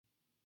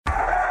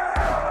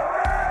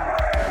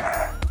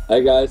Hi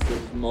guys, this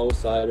is Mo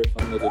Sider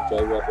from the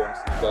Detroit Red Wings.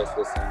 You guys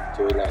listening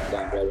to Locked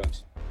On Red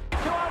Wings.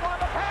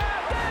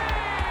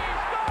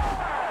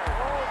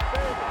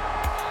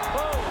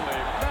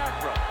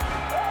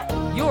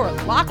 You're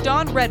Locked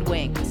On Red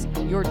Wings,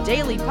 your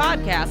daily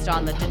podcast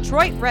on the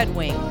Detroit Red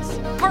Wings.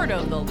 Part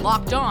of the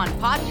Locked On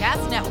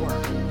Podcast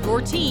Network,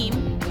 your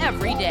team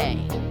every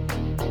day.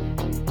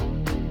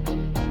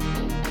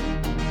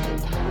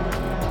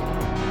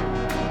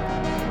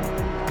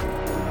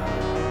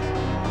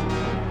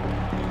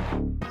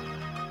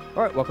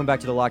 All right, welcome back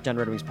to the Locked On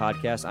Red Wings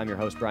podcast. I'm your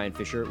host, Brian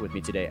Fisher. With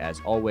me today,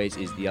 as always,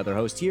 is the other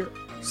host here,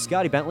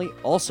 Scotty Bentley,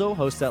 also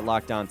host at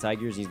Locked On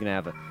Tigers. He's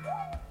going to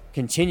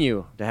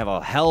continue to have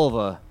a hell of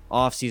a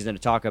offseason to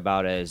talk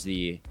about as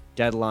the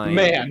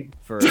deadline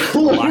for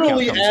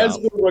literally as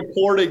we're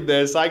recording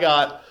this.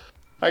 The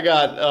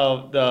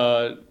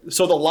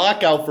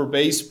lockout for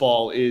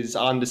baseball is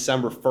on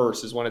December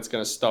 1st is when it's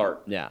going to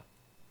start. Yeah.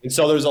 And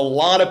so there's a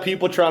lot of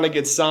people trying to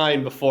get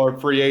signed before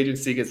free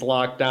agency gets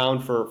locked down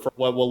for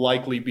what will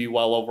likely be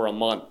well over a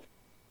month.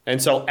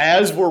 And so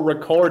as we're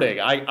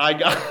recording, I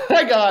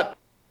got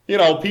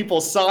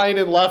people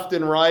signing left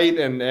and right,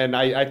 and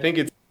I think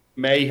it's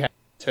May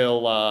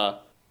until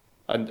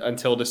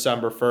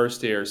December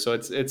 1st here. So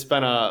it's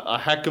been a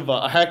heck of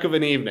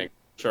an evening,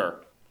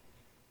 sure.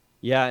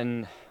 Yeah,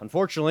 and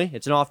unfortunately,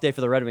 it's an off day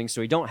for the Red Wings,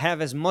 so we don't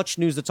have as much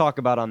news to talk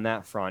about on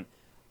that front.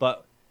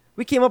 But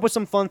we came up with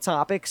some fun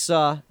topics.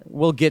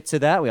 We'll get to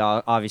that. We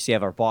obviously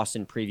have our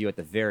Boston preview at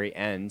the very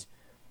end.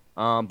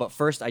 But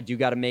first, I do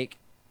got to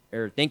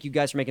thank you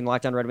guys for making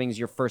Locked On Red Wings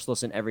your first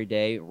listen every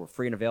day. We're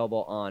free and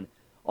available on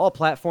all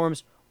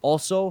platforms.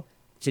 Also,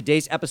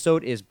 today's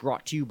episode is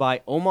brought to you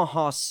by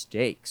Omaha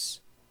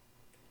Steaks.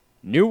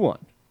 New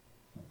one.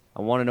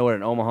 I want to know what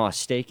an Omaha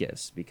steak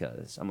is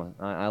because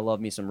I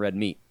love me some red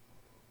meat.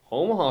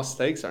 Omaha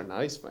Steaks are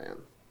nice, man.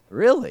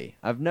 Really?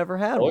 I've never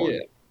had one. Oh, yeah.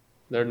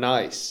 They're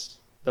nice.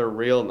 They're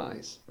real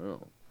nice. Oh.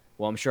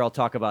 Well, I'm sure I'll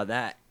talk about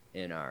that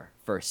in our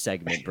first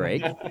segment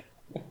break.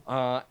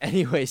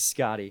 Anyway,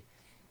 Scotty,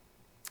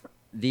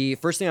 the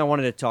first thing we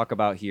wanted to talk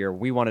about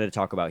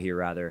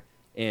here,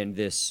 in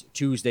this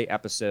Tuesday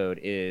episode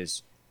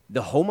is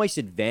the home ice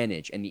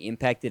advantage and the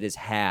impact it has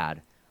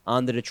had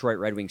on the Detroit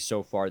Red Wings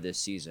so far this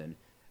season.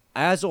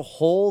 As a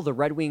whole, the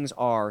Red Wings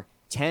are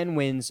 10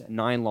 wins,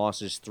 9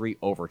 losses, 3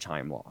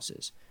 overtime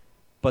losses.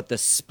 But the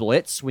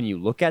splits, when you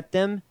look at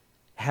them,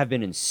 have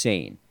been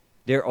insane.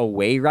 Their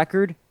away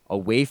record,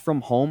 away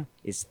from home,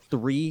 is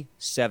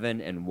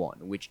 3-7-1,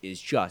 which is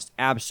just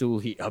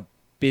absolutely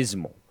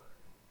abysmal.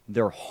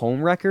 Their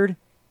home record,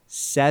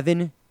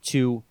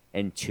 7-2-2.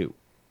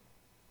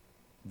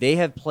 They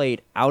have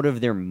played out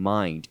of their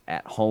mind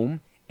at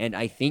home, and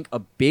I think a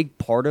big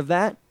part of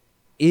that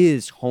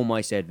is home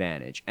ice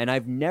advantage. And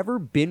I've never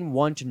been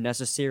one to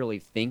necessarily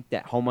think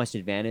that home ice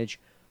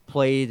advantage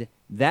played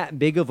that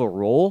big of a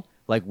role,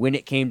 like when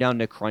it came down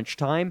to crunch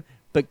time.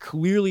 But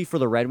clearly for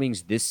the Red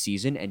Wings this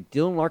season, and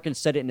Dylan Larkin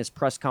said it in his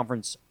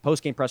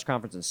post-game press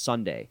conference on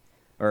Saturday,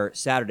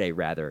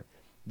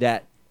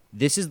 that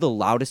this is the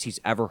loudest he's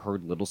ever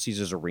heard Little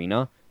Caesars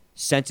Arena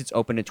since it's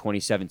opened in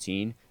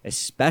 2017,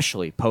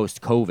 especially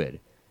post-COVID.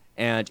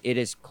 And it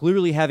is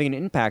clearly having an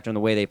impact on the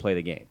way they play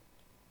the game.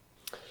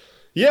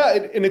 Yeah,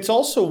 and it's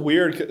also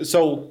weird.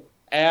 So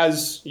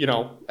as you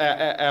know,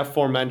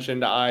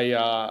 aforementioned, I'm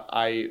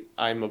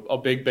a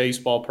big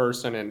baseball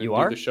person and do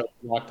the show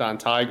Locked On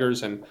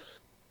Tigers, and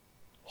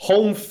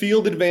home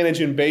field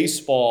advantage in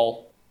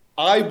baseball,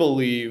 I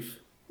believe,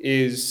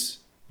 is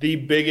the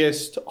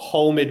biggest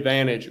home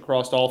advantage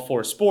across all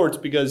 4 sports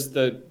because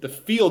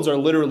the fields are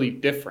literally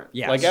different.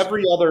 Yes. Like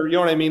every other, you know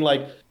what I mean?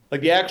 Like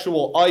the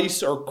actual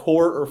ice or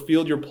court or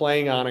field you're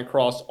playing on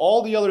across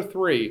all the other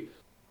 3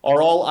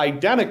 are all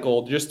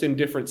identical, just in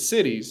different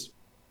cities.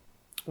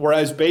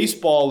 Whereas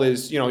baseball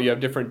is, you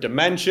have different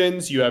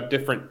dimensions, you have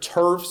different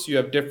turfs, you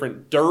have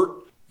different dirt.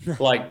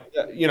 Like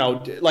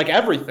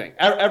everything.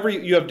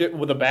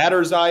 The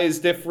batter's eye is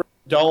different,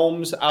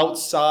 domes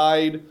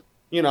outside.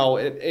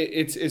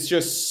 It's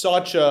just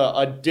such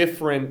a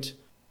different,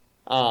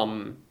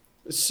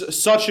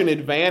 such an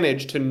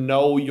advantage to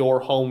know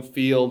your home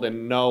field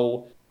and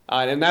know,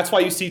 and that's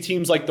why you see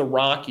teams like the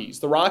Rockies.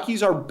 The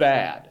Rockies are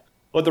bad,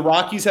 but the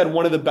Rockies had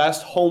one of the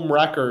best home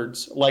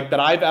records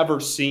that I've ever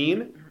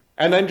seen,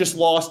 and then just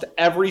lost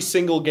every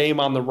single game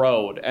on the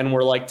road, and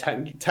we're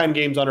 10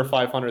 games under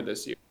 500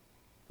 this year.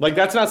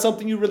 That's not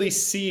something you really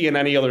see in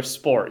any other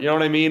sport. You know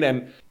what I mean?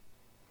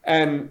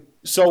 And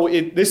so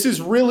this is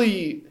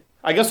really,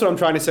 I guess what I'm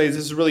trying to say is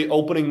this is really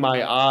opening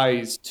my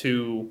eyes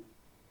to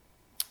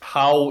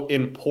how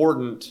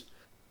important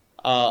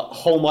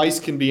home ice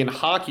can be in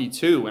hockey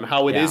too, and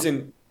how it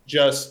isn't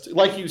just,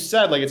 like you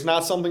said, it's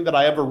not something that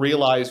I ever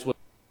realized was,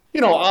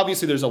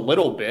 obviously there's a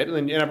little bit,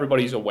 and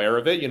everybody's aware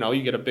of it.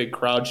 You get a big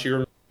crowd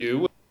cheering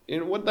you,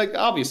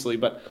 obviously,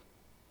 but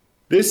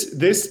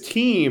this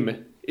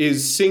team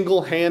is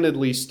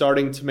single-handedly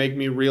starting to make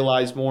me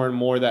realize more and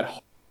more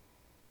that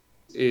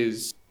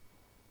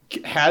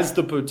has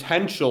the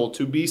potential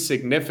to be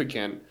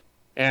significant,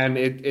 and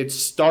it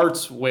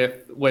starts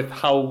with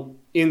how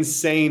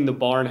insane the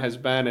barn has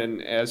been,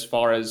 and as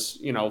far as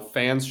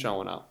fans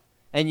showing up.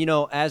 And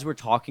as we're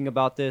talking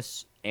about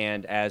this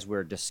and as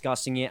we're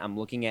discussing it, I'm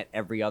looking at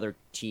every other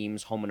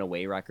team's home and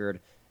away record,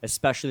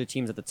 especially the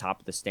teams at the top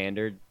of the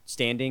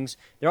standings.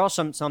 There are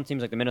some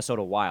teams like the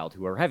Minnesota Wild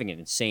who are having an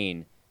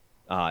insane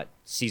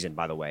season,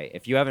 by the way.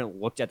 If you haven't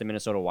looked at the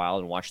Minnesota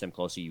Wild and watched them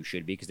closely, you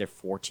should be, because they're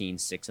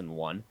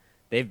 14-6-1.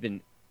 They've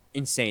been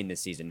insane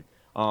this season.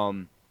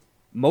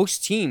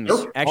 Most teams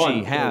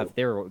actually have.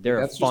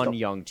 They're a fun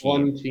young team.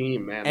 Fun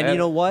team, man. And you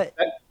know what?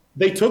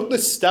 They took the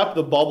step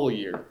the bubble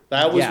year.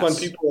 That was when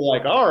people were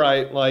like, all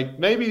right, like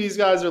maybe these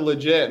guys are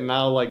legit. And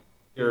now like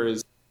here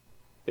is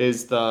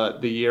the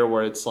year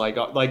where it's like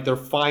they're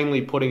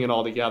finally putting it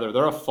all together.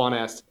 They're a fun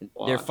ass team.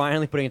 They're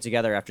finally putting it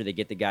together after they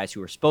get the guys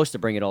who are supposed to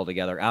bring it all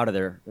together out of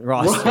their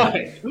roster.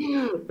 Right.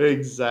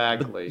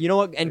 Exactly. But you know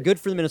what? And good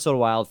for the Minnesota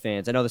Wild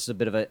fans. I know this is a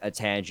bit of a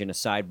tangent, a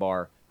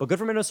sidebar, but good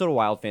for Minnesota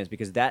Wild fans,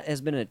 because that has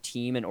been a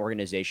team and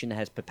organization that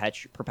has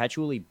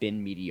perpetually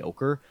been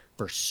mediocre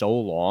for so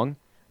long.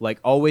 Like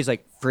always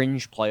like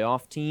fringe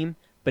playoff team,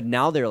 but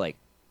now they're like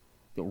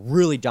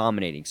really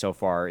dominating so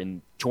far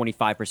in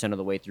 25% of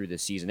the way through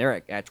this season.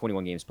 They're at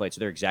 21 games played, so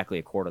they're exactly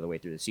a quarter of the way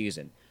through the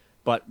season.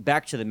 But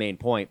back to the main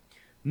point,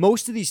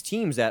 most of these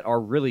teams that are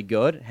really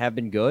good, have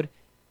been good,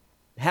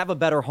 have a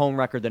better home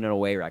record than an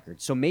away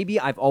record. So maybe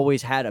I've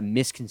always had a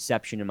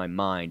misconception in my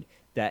mind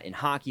that in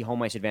hockey,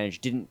 home ice advantage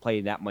didn't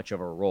play that much of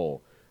a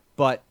role.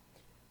 But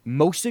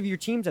most of your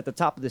teams at the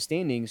top of the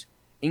standings,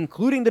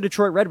 including the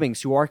Detroit Red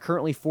Wings, who are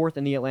currently 4th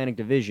in the Atlantic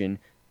Division,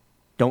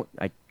 don't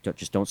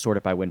sort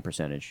it by win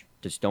percentage.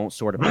 Just don't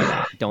sort it by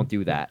that. Don't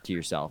do that to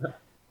yourself.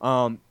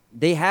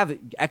 They have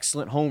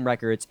excellent home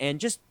records and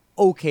just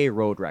okay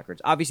road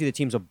records. Obviously, the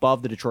teams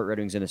above the Detroit Red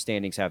Wings in the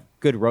standings have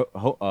good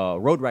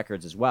road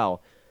records as well,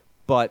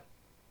 but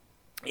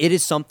it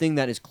is something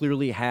that has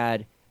clearly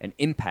had an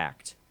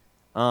impact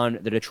on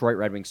the Detroit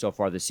Red Wings so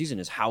far this season,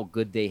 is how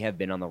good they have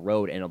been on the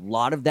road, and a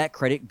lot of that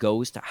credit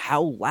goes to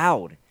how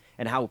loud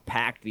and how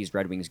packed these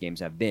Red Wings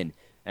games have been.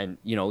 And,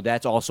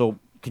 that's also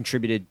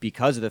contributed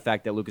because of the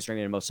fact that Lucas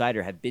Raymond and Mo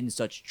Seider have been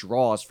such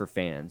draws for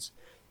fans.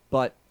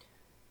 But,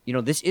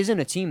 this isn't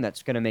a team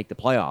that's going to make the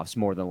playoffs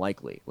more than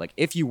likely. Like,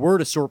 if you were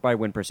to sort by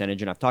win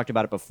percentage, and I've talked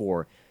about it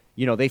before,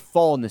 they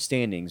fall in the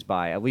standings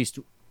by at least,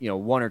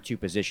 1 or 2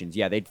 positions.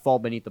 Yeah, they'd fall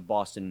beneath the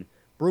Boston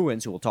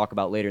Bruins, who we'll talk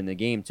about later in the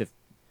game,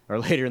 or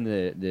later in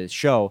the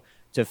show,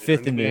 to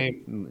fifth in the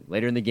game.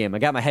 Later in the game. I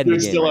got my head in the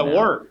game. Still right at now.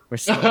 Work. We're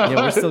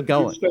still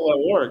going. Still at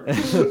work.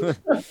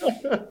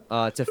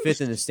 To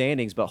 5th in the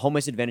standings, but home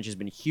ice advantage has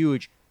been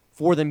huge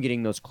for them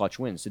getting those clutch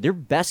wins. So their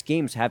best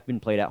games have been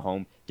played at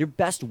home. Their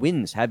best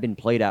wins have been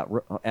played at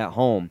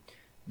home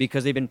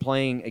because they've been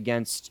playing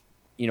against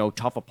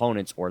tough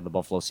opponents, or the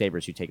Buffalo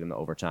Sabres, who take them to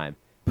overtime.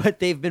 But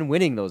they've been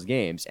winning those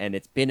games, and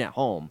it's been at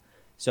home.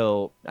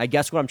 So I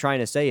guess what I'm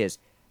trying to say is,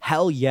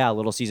 hell yeah,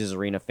 Little Caesars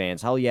Arena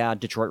fans. Hell yeah,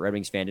 Detroit Red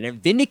Wings fan. And it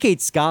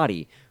vindicates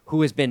Scotty,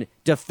 who has been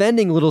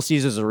defending Little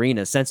Caesars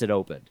Arena since it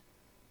opened.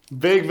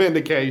 Big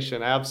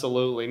vindication,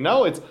 absolutely.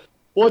 No, it's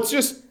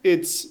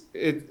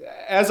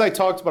as I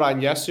talked about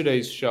on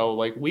yesterday's show,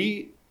 like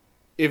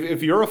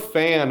if you're a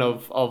fan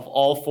of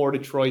all 4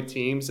 Detroit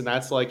teams and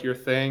that's like your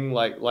thing,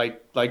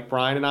 like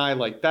Brian and I,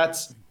 like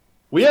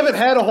we haven't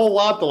had a whole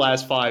lot the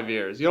last 5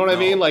 years. You know what I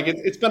mean? Like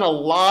it's been a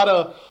lot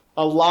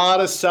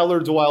of cellar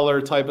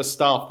dweller type of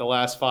stuff the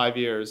last 5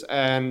 years,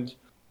 and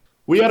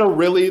we had a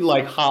really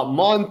hot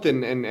month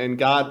and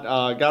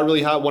got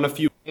really hot, won a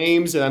few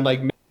games, and then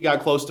maybe got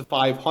close to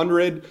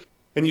 500,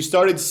 and you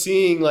started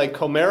seeing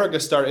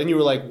Comerica start, and you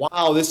were like,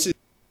 wow, this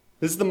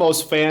is the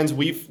most fans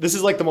this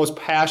is the most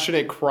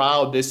passionate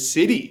crowd this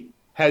city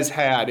has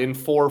had in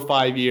 4 or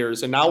 5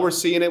 years, and now we're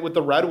seeing it with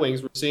the Red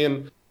Wings. We're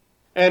seeing,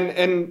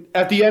 and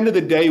at the end of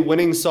the day,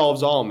 winning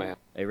solves all, man.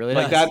 It really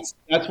does.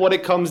 That's what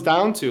it comes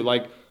down to.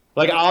 Like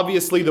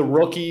obviously the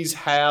rookies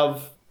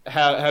have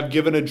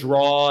given a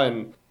draw,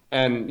 and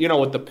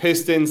with the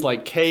Pistons,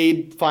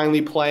 Cade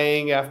finally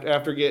playing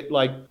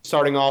after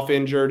starting off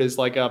injured is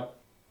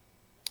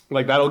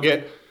that'll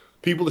get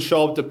people to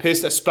show up to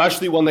Pistons,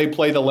 especially when they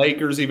play the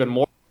Lakers even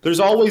more.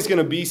 There's always going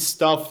to be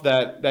stuff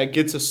that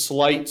gets a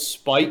slight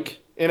spike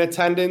in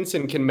attendance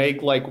and can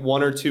make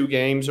 1 or 2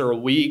 games or a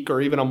week or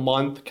even a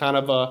month kind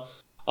of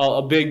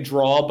a big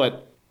draw,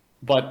 but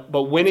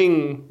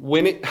winning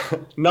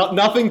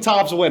nothing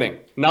tops winning.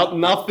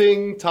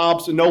 Nothing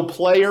tops, no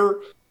player,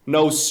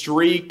 no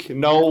streak,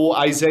 no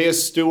Isaiah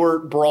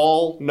Stewart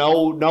brawl,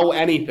 no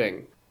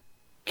anything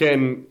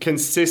can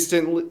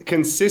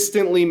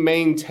consistently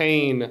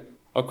maintain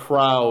a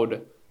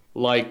crowd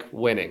like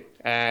winning.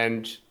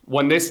 And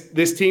when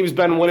this team's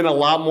been winning a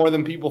lot more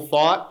than people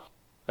thought,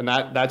 and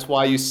that's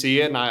why you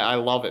see it, and I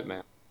love it,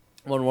 man.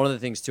 Well, one of the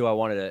things too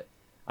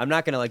I'm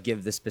not gonna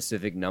give the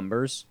specific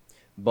numbers,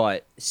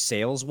 but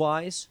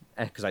sales-wise,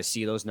 because I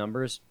see those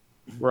numbers,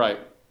 right,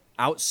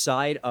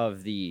 outside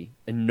of the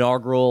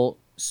inaugural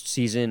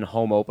season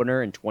home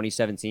opener in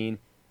 2017,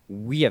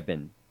 we have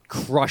been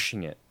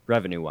crushing it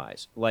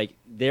revenue-wise.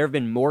 There have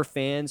been more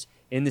fans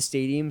in the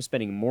stadium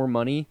spending more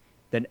money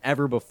than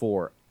ever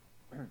before.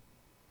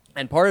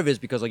 And part of it is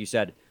because, like you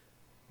said,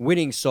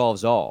 winning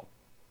solves all.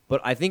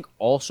 But I think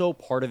also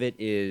part of it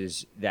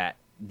is that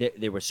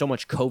there was so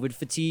much COVID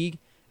fatigue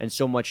and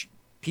so much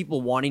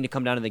people wanting to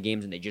come down to the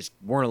games and they just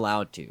weren't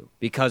allowed to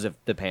because of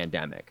the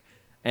pandemic.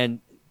 And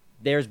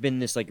there's been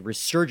this like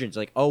resurgence,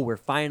 like, oh, we're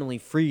finally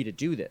free to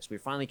do this. We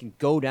finally can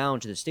go down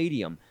to the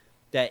stadium,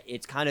 that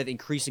it's kind of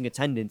increasing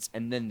attendance.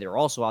 And then they're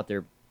also out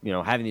there,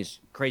 having these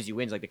crazy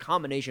wins. Like the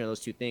combination of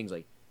those two things,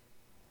 like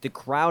the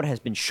crowd has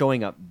been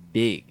showing up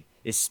big,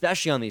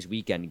 especially on these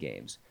weekend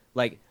games.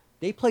 Like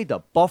they played the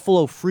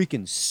Buffalo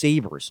freaking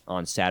Sabres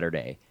on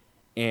Saturday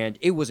and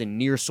it was a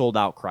near sold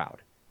out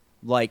crowd.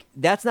 Like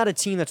that's not a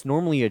team that's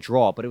normally a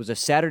draw, but it was a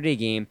Saturday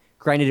game.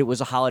 Granted, it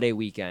was a holiday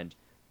weekend,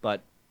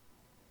 but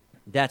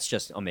that's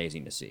just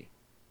amazing to see.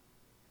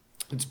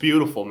 It's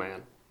beautiful,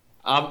 man.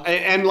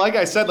 And like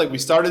I said, like we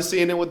started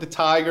seeing it with the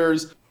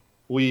Tigers.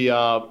 We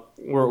are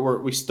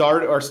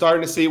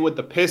starting to see it with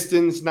the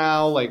Pistons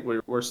now. Like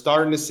we're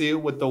starting to see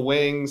it with the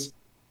Wings.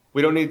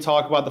 We don't need to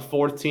talk about the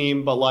fourth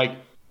team, but like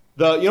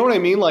you know what I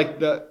mean?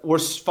 Like we're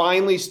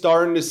finally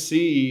starting to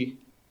see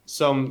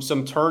some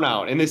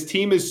turnout, and this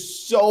team is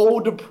so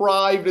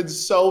deprived and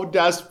so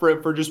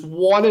desperate for just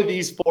one of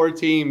these four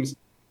teams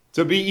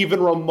to be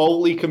even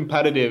remotely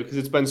competitive, because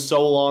it's been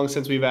so long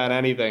since we've had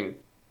anything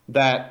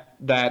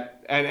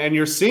and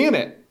you're seeing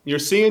it. You're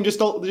seeing just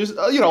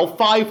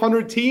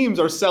 500 teams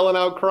are selling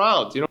out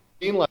crowds. You know what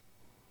I mean? Like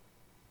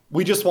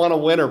we just want a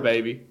winner,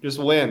 baby. Just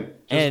win.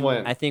 Just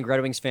win. I think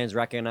Red Wings fans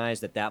recognize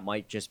that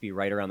might just be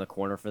right around the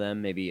corner for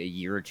them, maybe a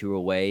year or two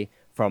away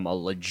from a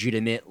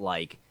legitimate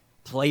like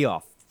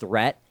playoff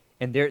threat,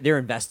 and they're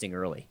investing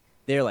early.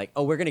 They're like,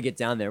 oh, we're gonna get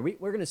down there.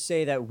 We're gonna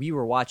say that we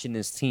were watching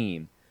this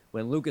team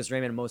when Lucas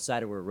Raymond and Mo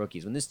Seider were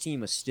rookies, when this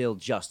team was still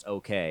just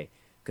okay.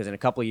 Because in a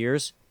couple of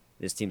years,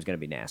 this team's gonna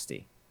be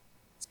nasty.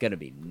 It's gonna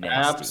be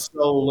nasty.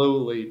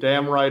 Absolutely,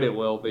 damn right it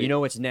will be. You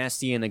know what's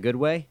nasty in a good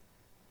way?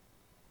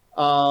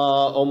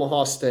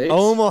 Omaha Steaks.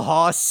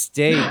 Omaha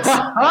Steaks. The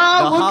Look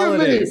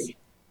holidays. at me.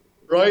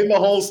 Right in the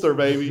holster,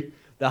 baby.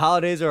 The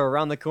holidays are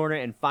around the corner,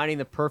 and finding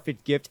the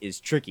perfect gift is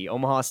tricky.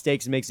 Omaha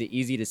Steaks makes it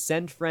easy to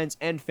send friends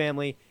and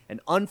family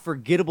an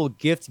unforgettable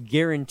gift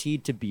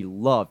guaranteed to be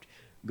loved.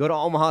 Go to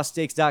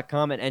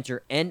omahasteaks.com and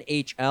enter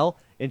NHL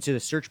into the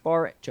search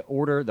bar to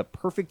order the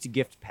perfect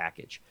gift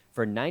package.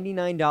 For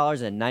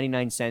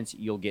 $99.99,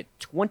 you'll get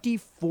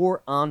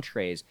 24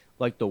 entrees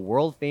like the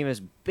world-famous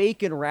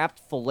bacon-wrapped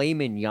filet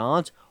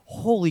mignons.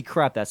 Holy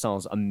crap, that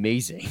sounds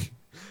amazing.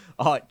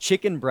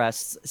 Chicken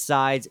breasts,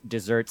 sides,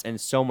 desserts,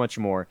 and so much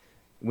more.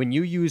 When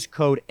you use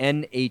code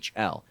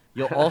NHL,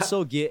 you'll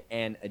also get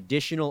an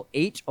additional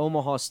 8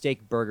 Omaha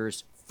Steak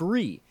burgers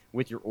free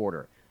with your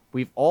order.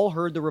 We've all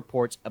heard the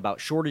reports about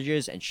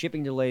shortages and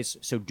shipping delays,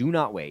 so do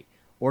not wait.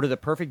 Order the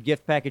perfect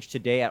gift package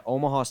today at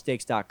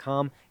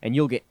omahasteaks.com, and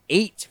you'll get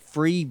 8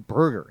 free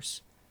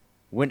burgers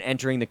when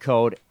entering the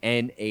code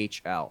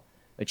NHL.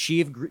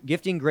 Achieve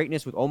gifting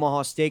greatness with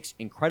Omaha Steaks,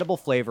 incredible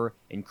flavor,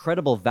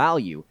 incredible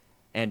value,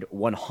 and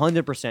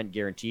 100%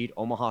 guaranteed.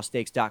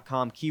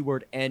 omahasteaks.com,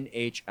 keyword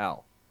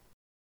NHL.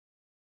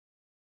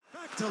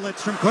 Back to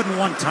Lidstrom, couldn't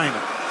one-time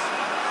it.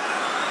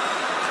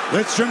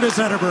 Lidstrom to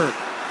Zetterberg.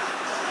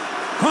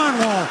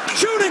 Kronwall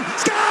shooting,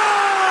 score!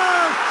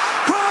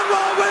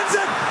 Kronwall wins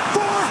it,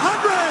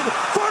 400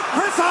 for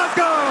Chris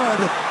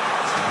Osgood.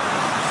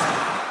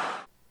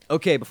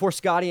 Okay, before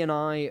Scotty and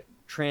I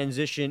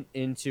transition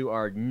into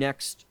our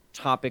next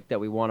topic that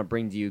we want to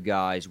bring to you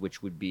guys,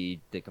 which would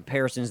be the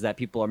comparisons that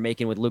people are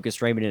making with Lucas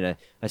Raymond in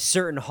a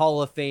certain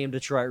Hall of Fame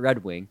Detroit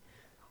Red Wing,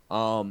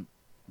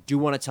 do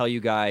want to tell you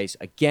guys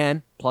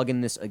again, plug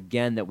in this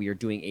again, that we are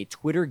doing a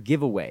Twitter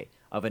giveaway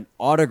of an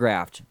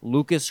autographed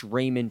Lucas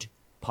Raymond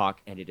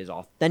puck, and it is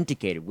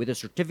authenticated with a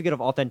certificate of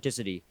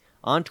authenticity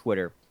on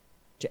Twitter.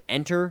 To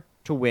enter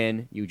to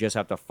win, you just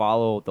have to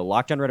follow the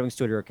Locked On Red Wings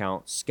Twitter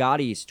account,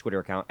 Scotty's Twitter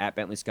account at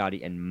Bentley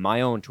Scotty, and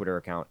my own Twitter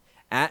account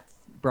at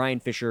Brian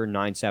Fisher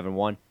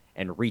 971,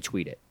 and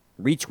retweet it.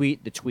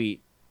 Retweet the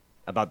tweet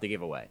about the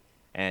giveaway.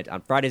 And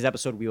on Friday's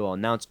episode, we will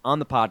announce on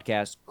the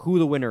podcast who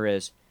the winner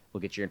is.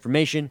 We'll get your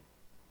information,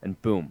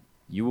 and boom,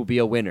 you will be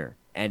a winner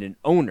and an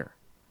owner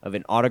of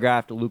an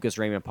autographed Lucas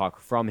Raymond puck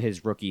from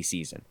his rookie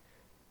season.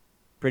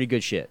 Pretty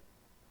good shit.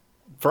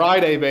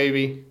 Friday,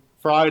 baby.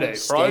 Friday.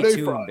 Stay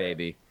tuned,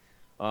 baby.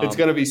 It's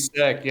going to be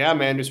sick. Yeah,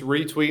 man. Just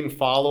retweet and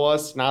follow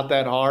us. Not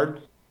that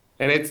hard.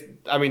 And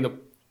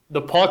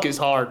the puck is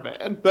hard,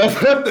 man.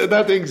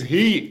 That thing's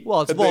heat.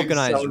 Well, it's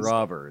vulcanized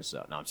rubber,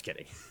 so no, I'm just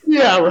kidding.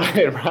 Yeah, right.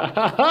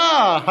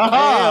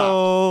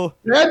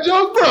 That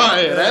joke,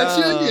 Brian. That's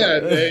you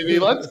again, baby.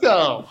 Let's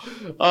go.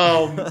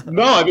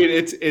 No, I mean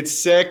it's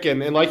sick,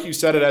 and like you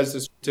said, it has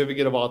the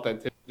certificate of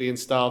authenticity and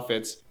stuff.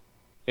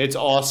 It's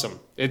awesome.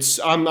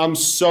 I'm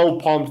so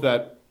pumped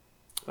that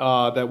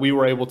we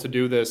were able to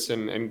do this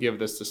and give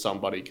this to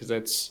somebody, because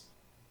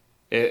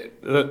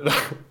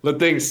the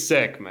thing's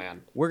sick,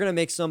 man. We're gonna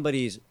make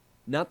somebody's,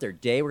 not their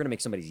day, we're gonna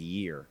make somebody's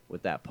year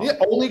with that puck. Yeah,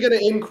 only gonna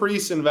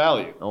increase in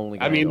value.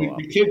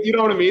 The kid, you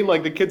know what I mean?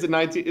 Like the kids at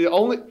 19,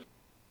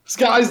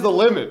 Sky's the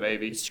limit,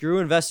 baby. Screw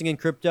investing in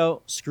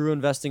crypto. Screw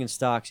investing in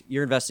stocks.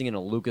 You're investing in a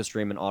Lucas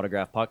Raymond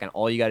autograph puck, and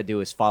all you got to do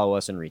is follow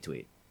us and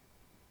retweet.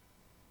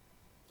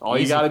 All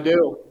you got to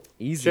do.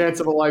 Easy. Chance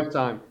of a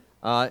lifetime.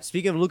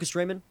 Speaking of Lucas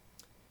Raymond,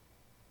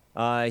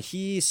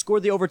 he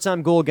scored the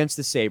overtime goal against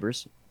the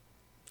Sabres.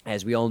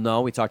 As we all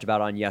know, we talked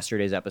about on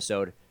yesterday's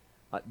episode.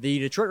 The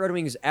Detroit Red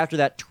Wings, after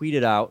that,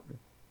 tweeted out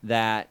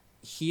that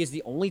he is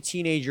the only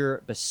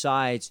teenager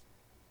besides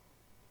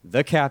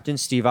the captain,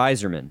 Steve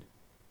Yzerman,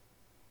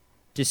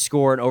 to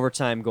score an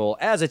overtime goal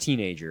as a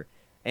teenager.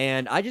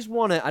 And I just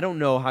want to, I don't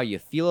know how you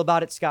feel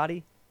about it,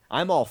 Scotty.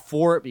 I'm all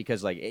for it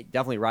because, like, it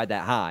definitely ride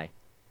that high.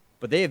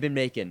 But they have been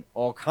making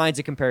all kinds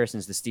of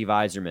comparisons to Steve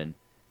Yzerman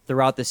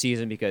throughout the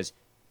season because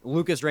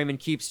Lucas Raymond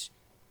keeps,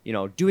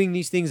 doing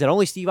these things that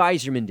only Steve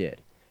Yzerman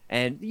did.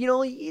 And,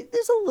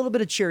 there's a little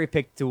bit of cherry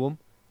pick to him.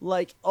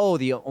 Like,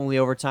 the only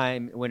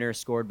overtime winner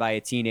scored by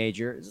a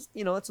teenager.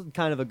 That's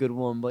kind of a good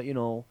one. But,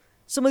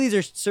 some of these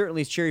are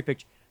certainly cherry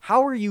picked.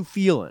 How are you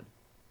feeling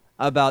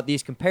about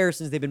these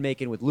comparisons they've been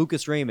making with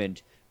Lucas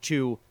Raymond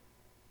to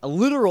a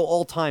literal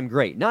all-time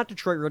great? Not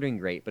Detroit Red Wing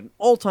great, but an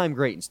all-time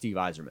great in Steve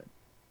Yzerman.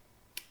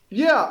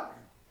 Yeah.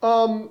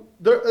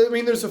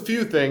 There's a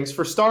few things.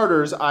 For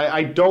starters, what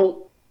I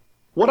don't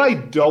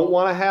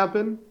want to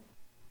happen,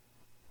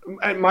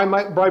 and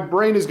my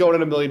brain is going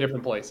in a million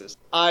different places.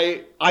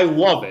 I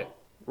love it,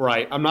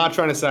 right? I'm not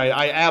trying to say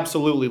I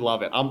absolutely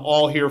love it. I'm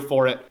all here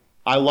for it.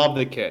 I love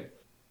the kid.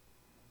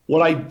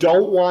 What I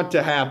don't want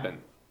to happen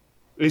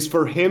is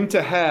for him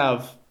to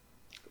have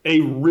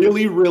a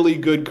really, really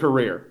good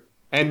career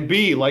and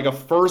be like a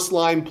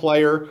first-line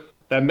player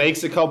that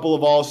makes a couple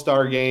of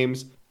all-star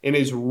games and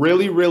is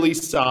really, really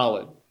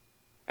solid.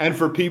 And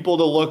for people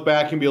to look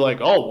back and be like,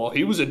 oh, well,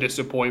 he was a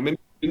disappointment.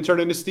 He didn't turn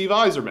into Steve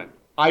Yzerman.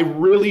 I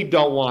really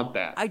don't want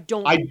that.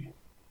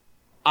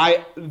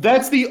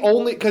 That's the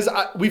only, because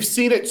we've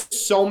seen it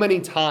so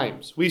many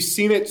times. We've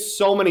seen it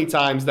so many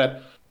times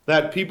that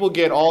people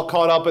get all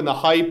caught up in the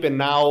hype, and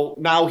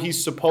now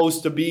he's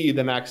supposed to be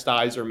the next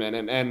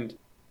Yzerman. And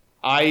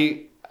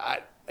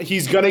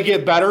he's going to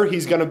get better.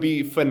 He's going to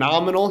be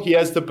phenomenal. He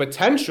has the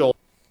potential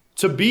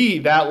to be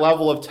that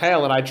level of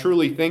talent. I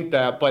truly think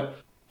that. But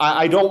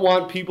I don't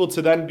want people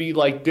to then be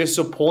like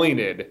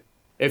disappointed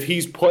if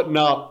he's putting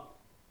up,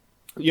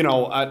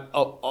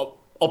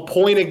 a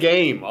point a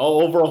game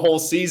over a whole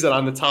season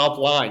on the top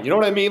line. You know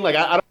what I mean? Like,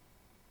 I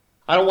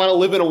don't want to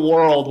live in a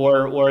world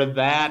where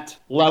that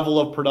level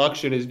of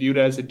production is viewed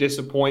as a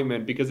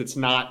disappointment because it's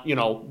not,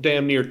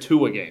 damn near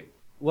 2 a game.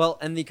 Well,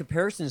 and the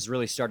comparisons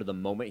really started the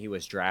moment he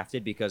was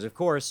drafted because, of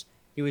course,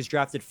 he was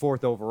drafted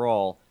 4th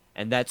overall,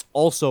 and that's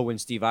also when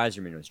Steve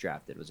Yzerman was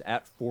drafted. It was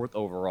at 4th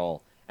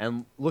overall.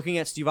 And looking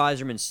at Steve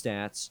Yzerman's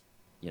stats,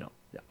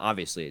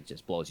 obviously it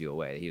just blows you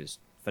away. He was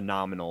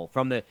phenomenal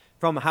from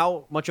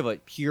how much of a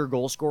pure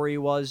goal scorer he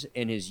was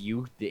in his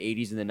youth, the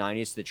 80s and the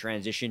 90s, to the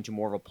transition to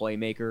more of a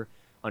playmaker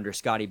under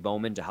Scotty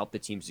Bowman to help the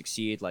team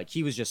succeed. Like,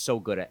 he was just so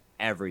good at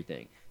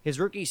everything. His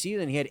rookie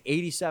season, he had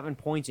 87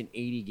 points in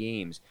 80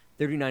 games,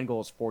 39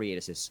 goals, 48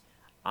 assists.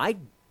 I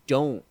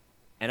don't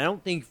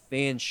think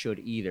fans should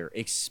either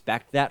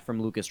expect that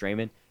from Lucas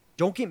Raymond.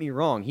 Don't get me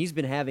wrong, he's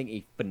been having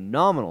a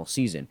phenomenal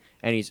season,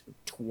 and he's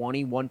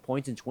 21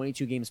 points in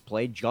 22 games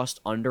played, just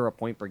under a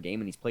point per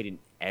game, and he's played in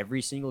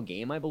every single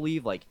game, I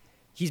believe. Like,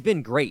 he's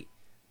been great,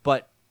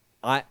 but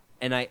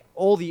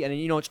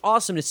it's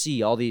awesome to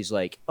see all these,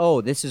 like,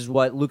 oh, this is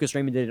what Lucas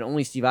Raymond did and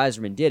only Steve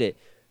Yzerman did it.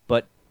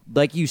 But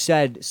like you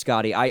said,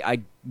 Scotty, I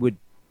would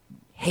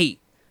hate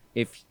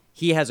if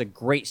he has a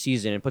great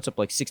season and puts up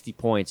like 60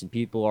 points and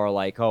people are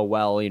like, oh,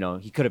 well,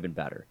 he could have been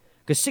better.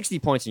 Because 60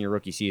 points in your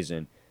rookie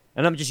season,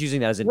 and I'm just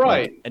using that as an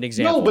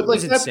example. No, but like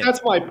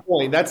that's my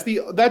point. That's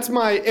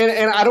my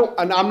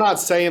and I'm not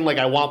saying like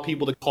I want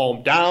people to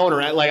calm down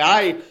or like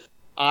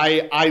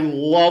I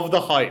love the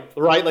hype,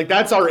 right? Like,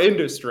 that's our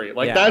industry.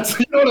 Like, That's,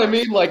 you know what I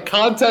mean? Like,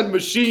 content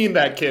machine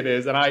that kid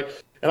is, and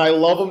I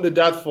love him to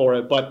death for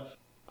it. But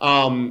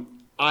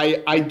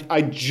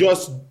I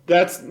just,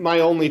 that's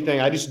my only thing.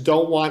 I just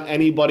don't want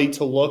anybody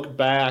to look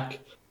back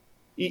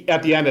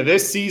at the end of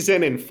this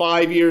season, in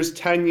 5 years,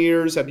 10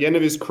 years, at the end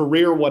of his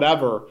career,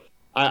 whatever.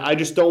 I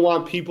just don't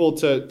want people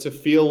to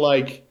feel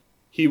like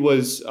he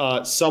was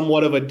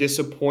somewhat of a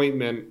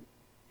disappointment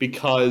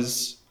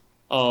because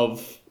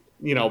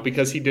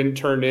he didn't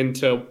turn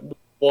into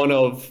one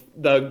of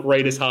the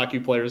greatest hockey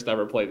players to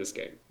ever play this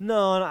game.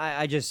 No, and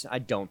I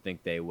don't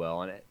think they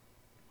will, and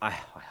I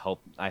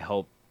hope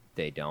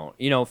they don't.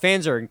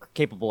 Fans are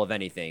capable of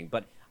anything,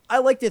 but I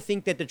like to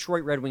think that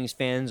Detroit Red Wings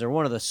fans are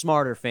one of the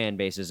smarter fan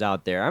bases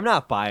out there. I'm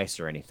not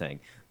biased or anything,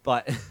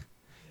 but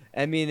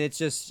I mean, it's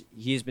just,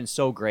 he's been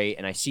so great,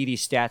 and I see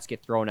these stats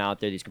get thrown out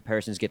there, these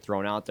comparisons get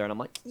thrown out there, and I'm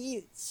like,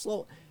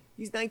 slow.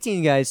 He's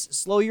 19, guys.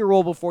 Slow your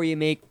roll before you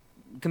make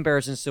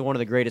comparisons to one of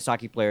the greatest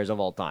hockey players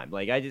of all time.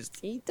 Like,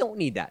 he don't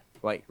need that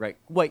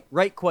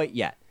right quite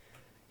yet.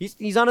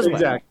 He's on his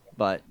way,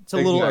 but it's a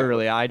little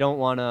early. I don't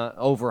want to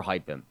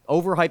overhype him.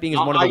 Overhyping is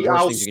one of the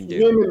worst things you can do.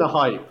 I'll swim in the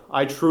hype.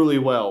 I truly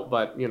will,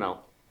 but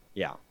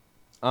Yeah.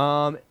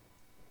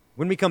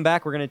 When we come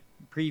back, we're going to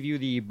preview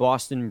the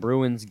Boston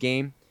Bruins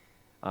game.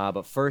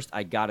 But first,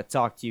 I got to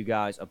talk to you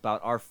guys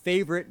about our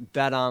favorite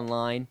bet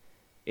online.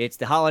 It's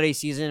the holiday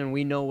season, and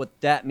we know what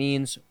that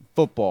means,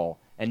 football.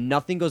 And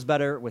nothing goes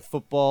better with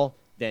football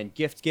than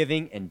gift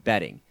giving and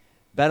betting.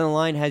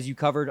 BetOnline has you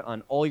covered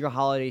on all your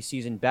holiday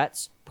season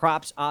bets,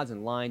 props, odds,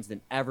 and lines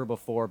than ever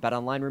before.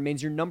 BetOnline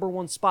remains your number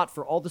one spot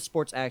for all the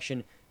sports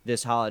action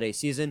this holiday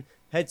season.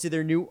 Head to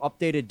their new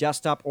updated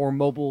desktop or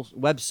mobile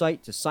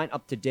website to sign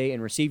up today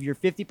and receive your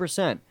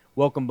 50%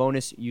 welcome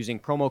bonus using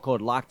promo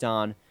code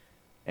LOCKEDON.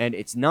 And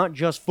it's not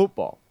just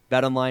football.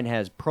 BetOnline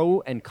has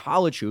pro and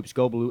college hoops,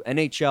 Go Blue,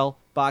 NHL,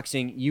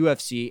 boxing,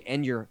 UFC,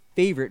 and your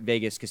favorite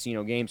Vegas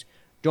casino games.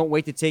 Don't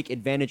wait to take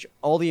advantage of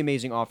all the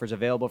amazing offers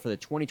available for the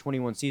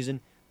 2021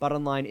 season.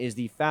 BetOnline is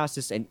the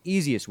fastest and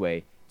easiest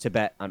way to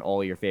bet on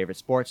all your favorite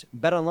sports.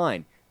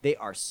 BetOnline, they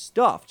are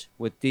stuffed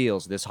with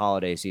deals this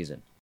holiday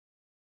season.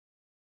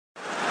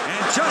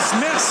 And just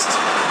missed.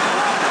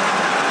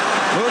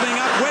 Moving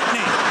up,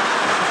 Whitney.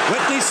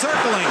 Whitney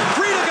circling.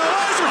 3 to go.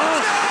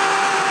 Eiserman. Score!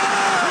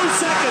 2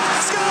 seconds.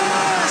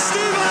 Score!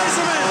 Steve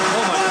Eiserman.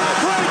 Oh my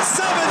God.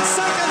 1.7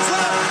 seconds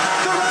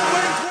left. The Red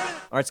Wings win.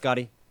 All right,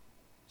 Scotty.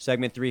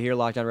 Segment 3 here,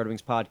 Locked On Red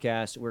Wings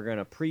podcast. We're going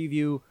to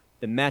preview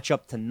the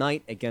matchup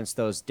tonight against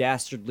those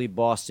dastardly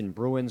Boston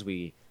Bruins.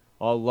 We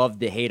all love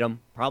to hate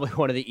them. Probably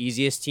one of the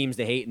easiest teams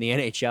to hate in the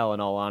NHL,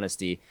 in all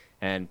honesty.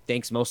 And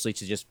thanks mostly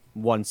to just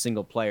one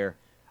single player.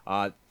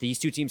 These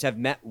two teams have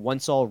met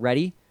once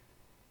already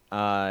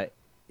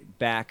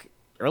back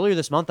earlier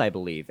this month, I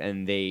believe,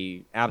 and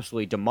they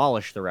absolutely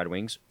demolished the Red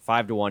Wings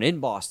 5-1 in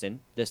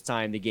Boston. This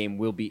time the game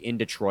will be in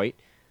Detroit.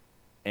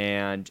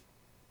 And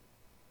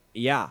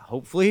yeah,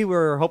 hopefully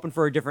we're hoping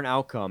for a different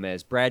outcome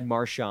as Brad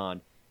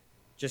Marchand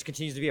just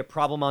continues to be a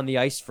problem on the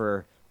ice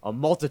for a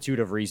multitude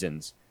of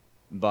reasons.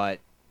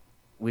 But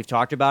we've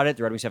talked about it.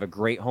 The Red Wings have a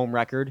great home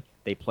record.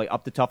 They play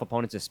up to tough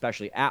opponents,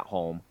 especially at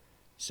home.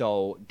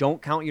 So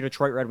don't count your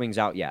Detroit Red Wings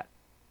out yet.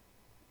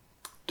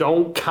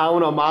 Don't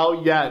count them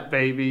out yet,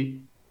 baby.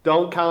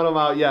 Don't count them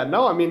out yet.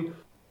 No, I mean,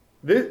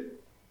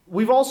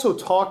 we've also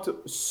talked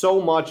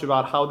so much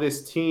about how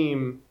this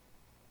team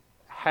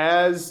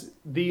has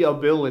the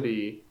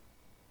ability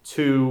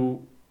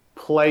to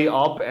play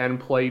up and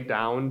play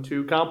down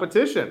to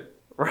competition,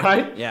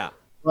 right? Yeah.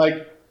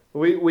 Like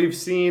we've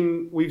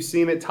seen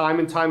it time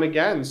and time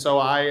again. So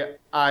I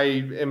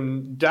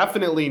am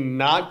definitely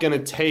not going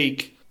to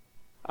take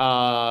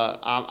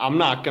I'm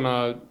not going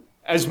to,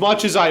 as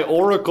much as I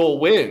Oracle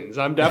wins,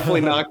 I'm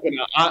definitely not going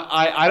to,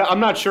 I'm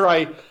not sure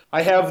I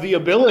have the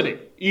ability,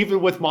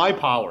 even with my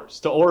powers,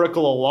 to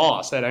Oracle a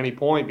loss at any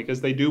point,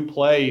 because they do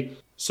play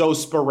so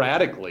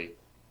sporadically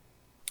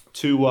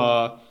to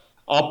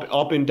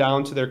up and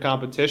down to their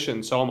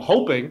competition. So I'm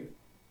hoping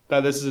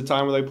that this is a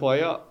time where they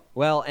play up.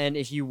 Well, and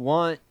if you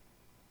want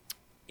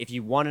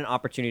an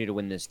opportunity to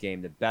win this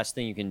game, the best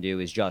thing you can do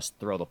is just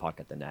throw the puck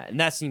at the net. And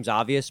that seems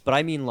obvious, but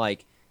I mean,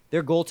 like,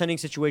 their goaltending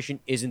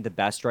situation isn't the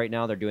best right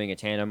now. They're doing a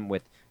tandem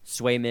with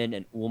Swayman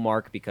and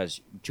Ullmark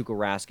because Tuukka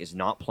Rask is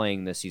not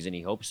playing this season.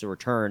 He hopes to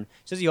return.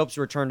 Says he hopes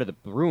to return to the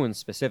Bruins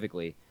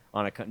specifically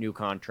on a new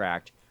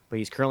contract, but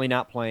he's currently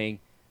not playing.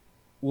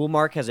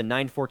 Ullmark has a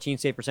 .914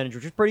 save percentage,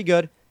 which is pretty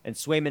good, and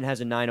Swayman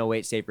has a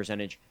 .908 save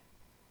percentage.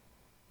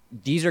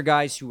 These are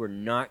guys who are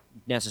not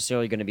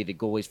necessarily going to be the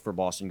goalies for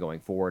Boston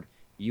going forward.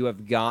 You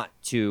have got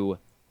to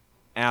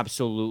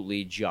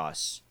absolutely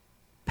just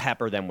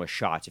pepper them with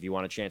shots if you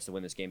want a chance to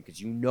win this game,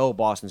 because you know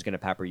Boston's going to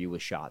pepper you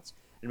with shots.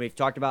 And we've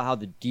talked about how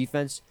the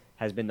defense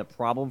has been the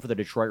problem for the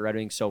Detroit Red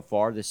Wings so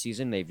far this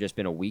season. They've just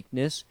been a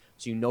weakness,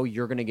 so you know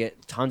you're going to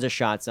get tons of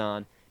shots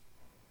on.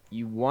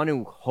 You want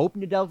to hope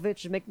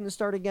Nedeljkovic is making the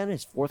start again,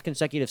 his 4th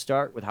consecutive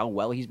start with how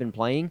well he's been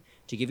playing,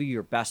 to give you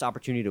your best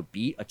opportunity to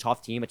beat a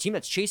tough team, a team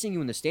that's chasing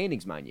you in the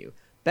standings, mind you.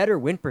 Better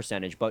win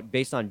percentage, but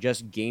based on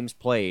just games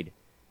played.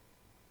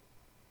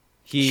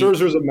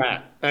 Scherzer's a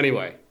mat,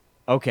 anyway.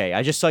 Okay,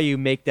 I just saw you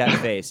make that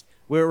face.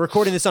 We're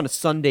recording this on a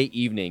Sunday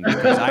evening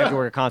because I have to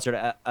work a concert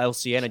at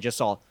LCN, and I just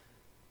saw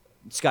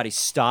Scotty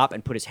stop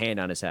and put his hand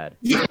on his head.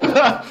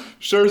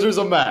 Scherzer's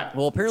a Met.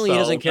 Well, apparently he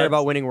doesn't care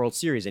about winning World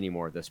Series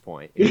anymore at this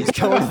point. He's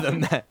going to the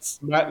Mets.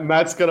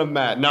 Mets gonna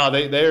Met. No,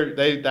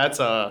 that's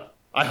a.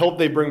 I hope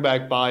they bring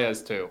back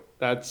Baez too.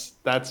 That's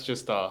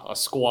just a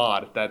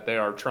squad that they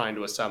are trying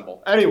to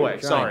assemble.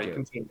 Anyway, sorry.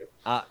 Continue.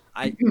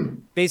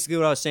 Basically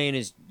what I was saying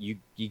is you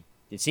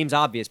it seems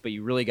obvious, but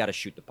you really got to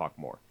shoot the puck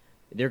more.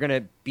 They're going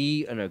to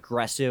be an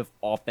aggressive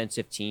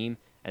offensive team,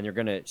 and they're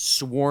going to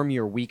swarm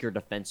your weaker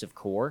defensive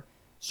core.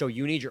 So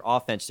you need your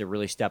offense to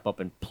really step up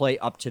and play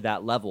up to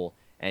that level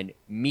and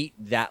meet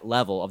that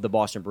level of the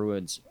Boston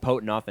Bruins'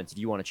 potent offense if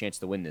you want a chance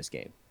to win this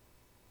game.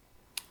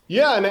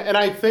 Yeah, and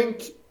I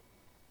think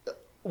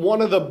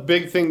one of the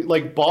big things,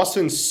 like,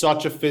 Boston's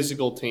such a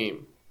physical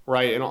team,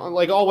 right? And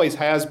like always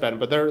has been,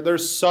 but they're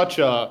such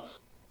a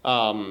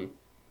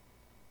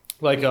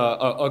like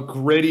a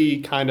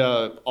gritty, kind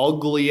of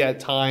ugly at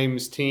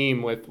times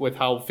team with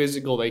how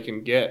physical they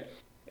can get.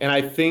 And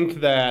I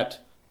think that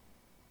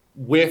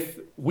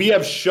we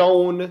have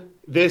shown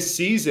this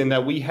season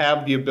that we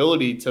have the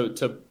ability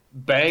to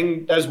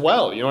bang as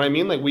well. You know what I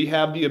mean? Like we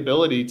have the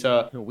ability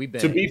to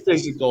be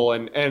physical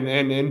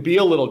and be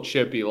a little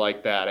chippy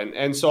like that.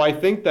 And so I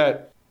think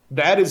that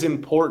is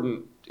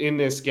important in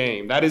this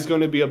game. That is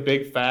going to be a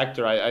big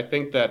factor. I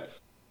think that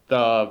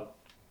the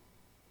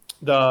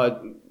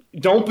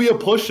don't be a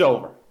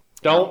pushover.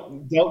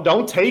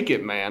 Don't take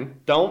it, man.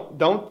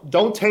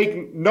 Don't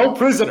take no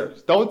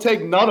prisoners. Don't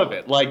take none of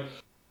it. Like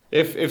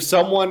if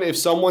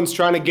someone's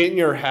trying to get in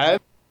your head,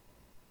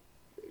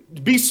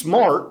 be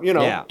smart,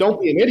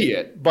 Don't be an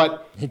idiot,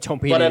 but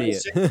don't be an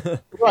idiot.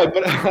 Right,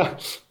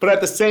 but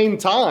at the same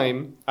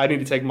time, I need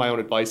to take my own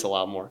advice a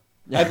lot more.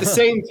 At the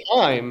same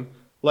time,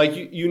 like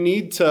you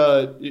need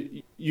to,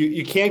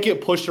 you can't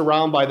get pushed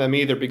around by them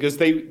either, because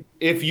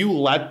if you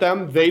let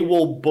them, they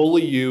will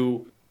bully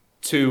you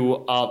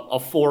to a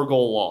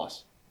 4-goal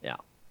loss. Yeah,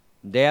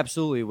 they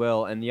absolutely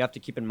will, and you have to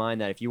keep in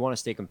mind that if you want to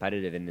stay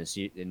competitive in this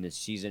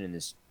season, in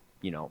this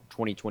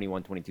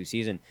 2021-22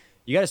 season,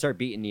 you got to start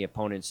beating the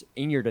opponents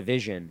in your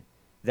division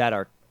that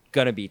are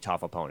going to be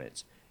tough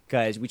opponents.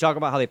 Because we talk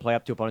about how they play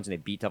up to opponents and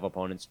they beat tough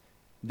opponents.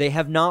 They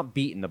have not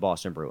beaten the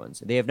Boston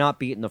Bruins. They have not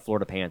beaten the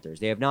Florida Panthers.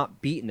 They have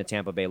not beaten the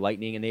Tampa Bay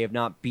Lightning, and they have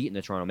not beaten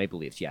the Toronto Maple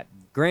Leafs yet.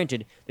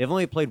 Granted, they've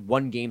only played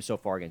one game so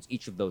far against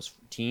each of those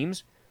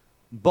teams,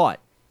 but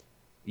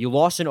you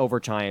lost in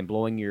overtime,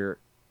 blowing your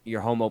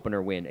home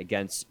opener win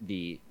against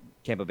the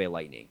Tampa Bay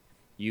Lightning.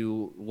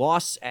 You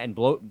lost and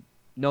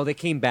they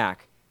came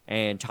back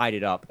and tied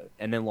it up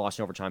and then lost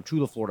in overtime to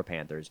the Florida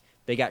Panthers.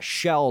 They got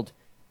shelled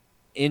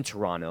in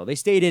Toronto. They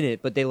stayed in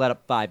it, but they let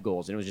up 5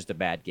 goals, and it was just a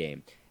bad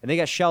game. And they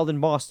got shelled in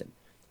Boston.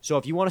 So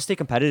if you want to stay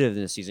competitive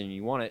in this season and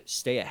you want to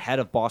stay ahead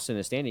of Boston in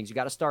the standings, you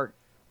got to start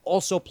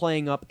also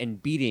playing up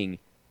and beating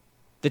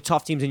the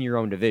tough teams in your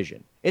own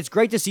division. It's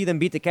great to see them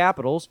beat the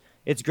Capitals.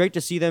 It's great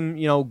to see them,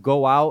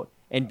 go out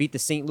and beat the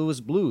St.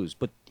 Louis Blues.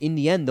 But in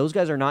the end, those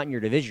guys are not in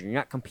your division. You're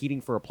not competing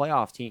for a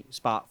playoff team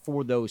spot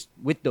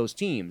with those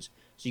teams.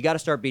 So you got to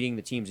start beating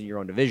the teams in your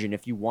own division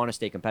if you want to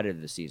stay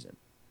competitive this season.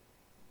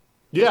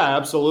 Yeah,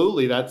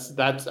 absolutely. That's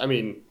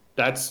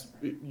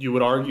you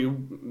would argue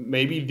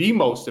maybe the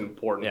most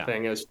important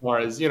thing as far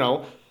as,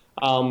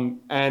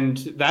 and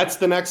that's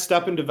the next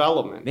step in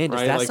development. Man,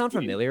 does that sound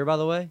familiar, by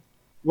the way?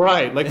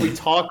 Right. Like we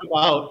talk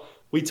about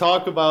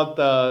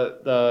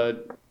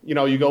the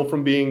you go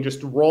from being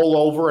just roll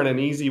over and an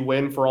easy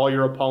win for all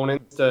your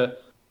opponents to,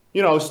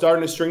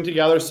 starting to string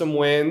together some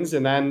wins.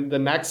 And then the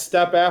next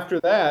step after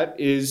that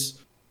is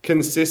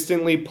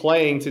consistently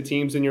playing to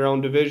teams in your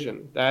own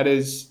division. That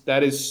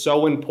is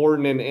so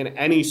important in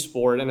any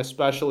sport, and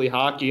especially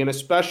hockey, and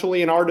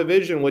especially in our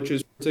division, which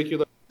is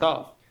particularly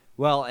tough.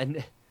 Well,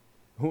 and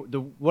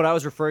what I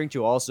was referring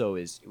to also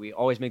is we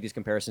always make these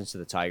comparisons to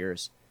the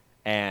Tigers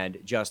and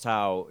just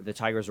how the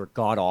Tigers were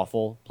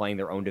god-awful playing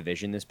their own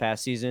division this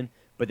past season,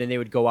 but then they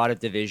would go out of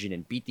division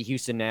and beat the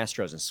Houston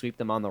Astros and sweep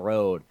them on the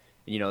road.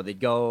 They'd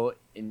go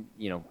and,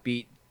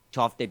 beat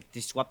tough. They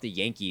swept the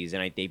Yankees,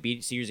 and they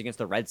beat series against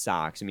the Red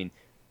Sox. I mean,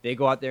 they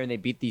go out there and they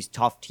beat these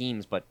tough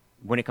teams, but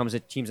when it comes to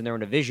teams in their own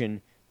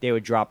division, they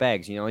would drop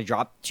eggs. They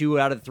dropped 2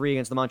 out of 3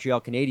 against the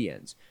Montreal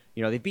Canadiens.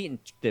 They've beaten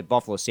the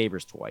Buffalo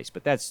Sabres twice,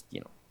 but that's,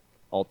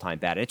 all-time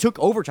bad. And it took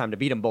overtime to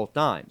beat them both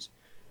times.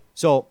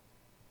 So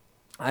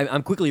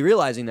I'm quickly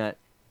realizing that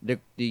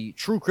the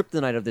true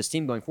kryptonite of this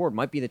team going forward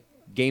might be the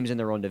games in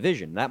their own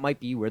division. That might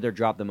be where they're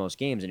dropped the most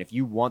games. And if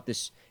you want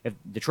this, if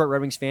Detroit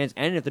Red Wings fans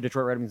and if the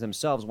Detroit Red Wings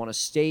themselves want to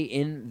stay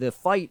in the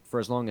fight for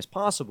as long as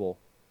possible,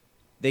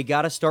 they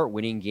got to start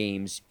winning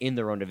games in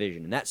their own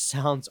division. And that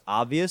sounds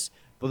obvious,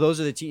 but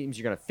those are the teams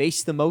you're going to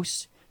face the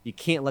most. You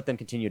can't let them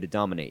continue to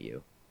dominate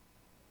you.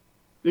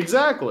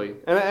 Exactly.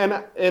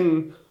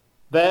 And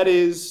that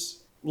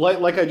is,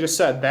 like I just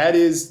said, that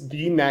is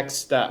the next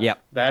step.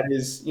 Yep. That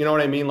is, you know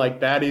what I mean? Like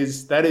that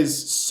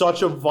is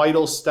such a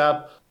vital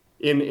step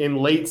in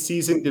late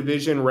season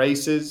division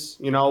races,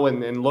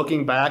 and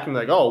looking back and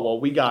like, oh, well,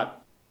 we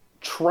got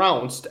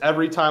trounced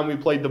every time we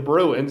played the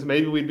Bruins.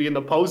 Maybe we'd be in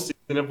the postseason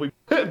if we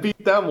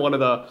beat them one of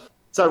the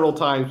several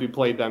times we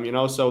played them,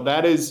 So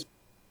that is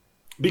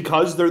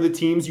because they're the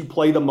teams you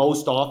play the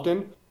most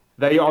often.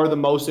 They are the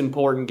most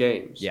important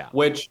games. Yeah.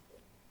 Which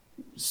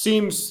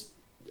seems,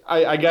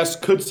 I guess,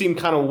 could seem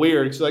kind of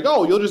weird. It's like,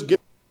 oh, you'll just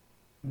get.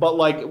 But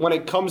like when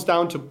it comes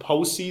down to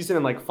postseason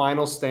and like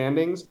final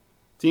standings,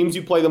 teams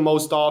you play the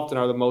most often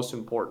are the most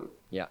important.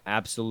 Yeah,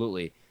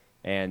 absolutely.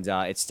 And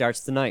it starts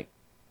tonight.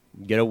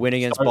 Get a win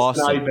against Starts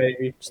Boston. Tonight,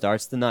 baby.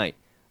 Starts tonight.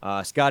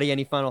 Scotty,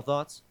 any final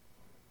thoughts?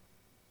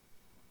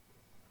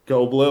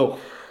 Go Blue.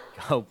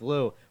 Go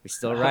Blue. We're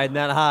still riding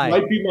that high.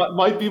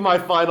 Might be my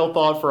final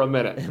thought for a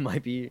minute. It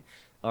might be.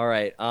 All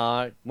right.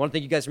 Want to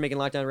thank you guys for making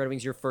Locked On Red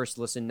Wings your first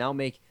listen. Now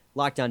make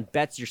Locked On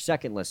Bets your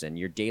second listen,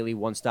 your daily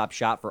one-stop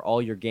shop for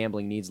all your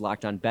gambling needs.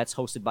 Locked On Bets,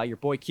 hosted by your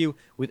boy Q,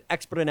 with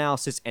expert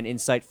analysis and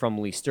insight from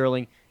Lee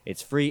Sterling.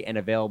 It's free and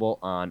available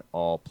on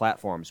all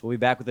platforms. We'll be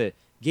back with a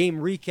game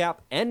recap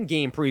and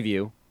game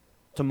preview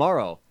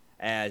tomorrow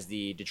as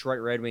the Detroit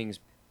Red Wings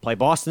play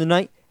Boston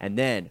tonight, and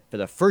then, for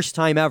the first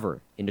time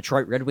ever in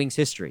Detroit Red Wings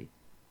history,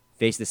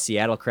 face the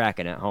Seattle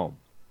Kraken at home.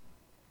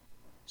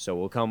 So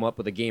we'll come up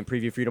with a game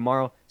preview for you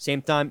tomorrow.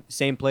 Same time,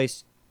 same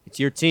place. It's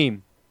your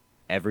team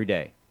every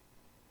day.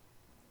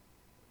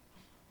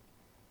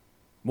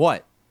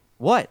 What?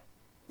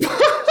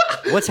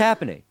 What's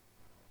happening?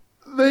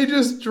 They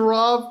just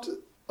dropped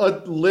a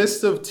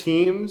list of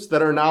teams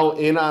that are now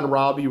in on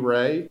Robbie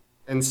Ray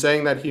and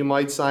saying that he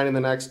might sign in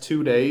the next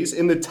 2 days.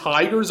 And the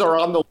Tigers are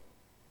on the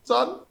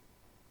son.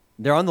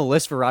 They're on the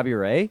list for Robbie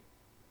Ray?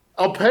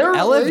 Apparently.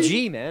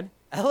 LFG, man.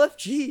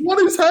 LFG.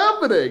 What is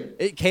happening?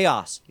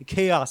 Chaos.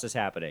 Chaos is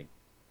happening.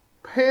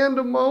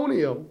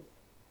 Pandemonium.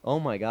 Oh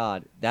my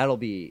God.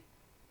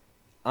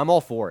 I'm all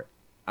for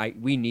it.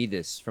 We need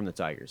this from the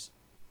Tigers.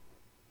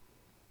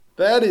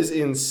 That is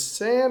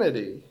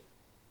insanity.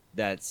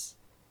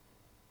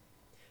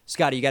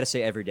 Scotty, you got to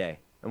say every day.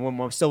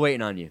 I'm still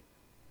waiting on you.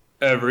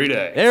 Every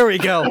day. There we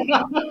go.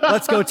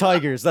 Let's go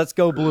Tigers. Let's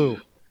go blue.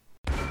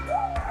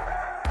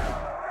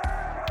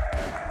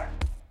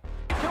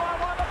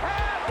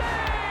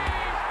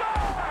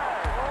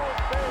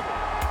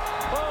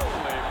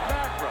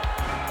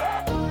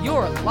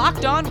 You're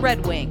Locked On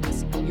Red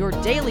Wings, your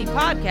daily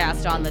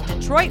podcast on the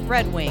Detroit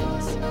Red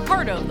Wings,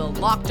 part of the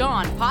Locked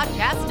On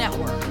Podcast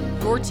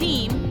Network, your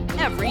team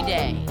every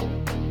day.